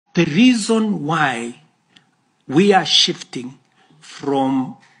The reason why we are shifting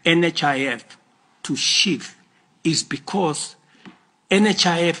from NHIF to SHIF is because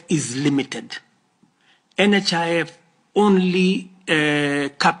NHIF is limited. NHIF only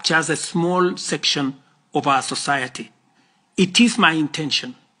captures a small section of our society. It is my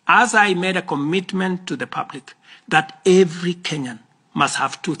intention, as I made a commitment to the public, that every Kenyan must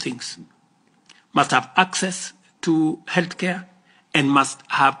have two things: must have access to healthcare and must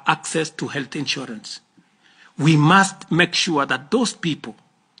have access to health insurance. We must make sure that those people,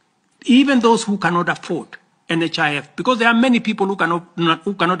 even those who cannot afford NHIF, because there are many people who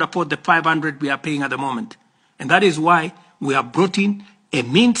cannot afford the 500 we are paying at the moment. And that is why we have brought in a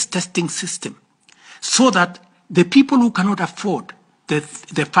means testing system, so that the people who cannot afford the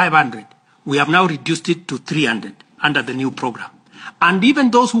 500, we have now reduced it to 300 under the new program. And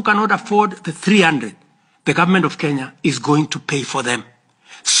even those who cannot afford the 300, the government of Kenya is going to pay for them,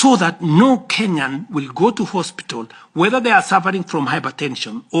 so that no Kenyan will go to hospital, whether they are suffering from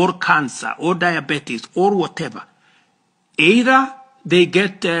hypertension or cancer or diabetes or whatever. Either they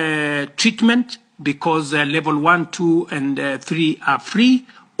get treatment because level 1, 2, and 3 are free,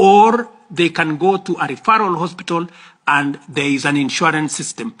 or they can go to a referral hospital and there is an insurance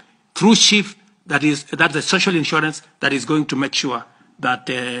system through SHIF, that's the social insurance that is going to make sure that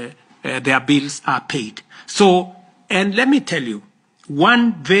their bills are paid. So, and let me tell you,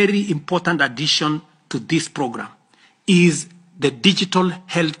 one very important addition to this program is the digital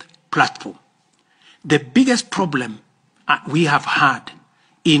health platform. The biggest problem we have had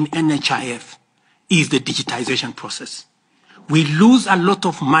in NHIF is the digitization process. We lose a lot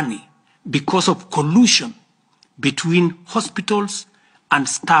of money because of collusion between hospitals and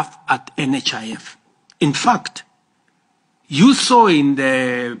staff at NHIF. In fact, you saw in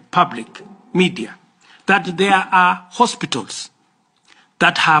the public media that there are hospitals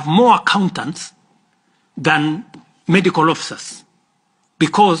that have more accountants than medical officers,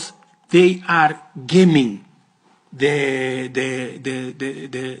 because they are gaming the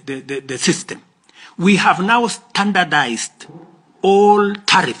system. We have now standardized all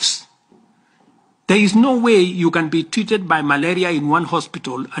tariffs. There is no way you can be treated by malaria in one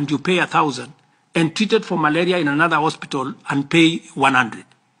hospital and you pay 1,000, and treated for malaria in another hospital and pay 100.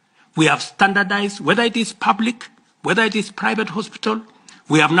 We have standardized, whether it is public, whether it is private hospital,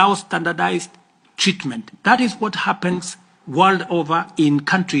 we have now standardized treatment. That is what happens world over in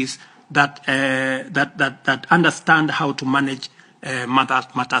countries that understand how to manage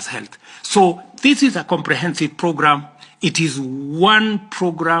matters health. So this is a comprehensive program. It is one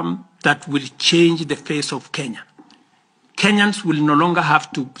program that will change the face of Kenya. Kenyans will no longer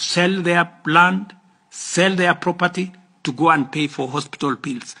have to sell their land, sell their property to go and pay for hospital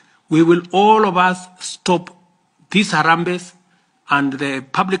bills. We will, all of us, stop these harambes and the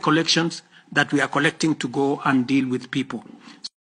public collections that we are collecting to go and deal with people.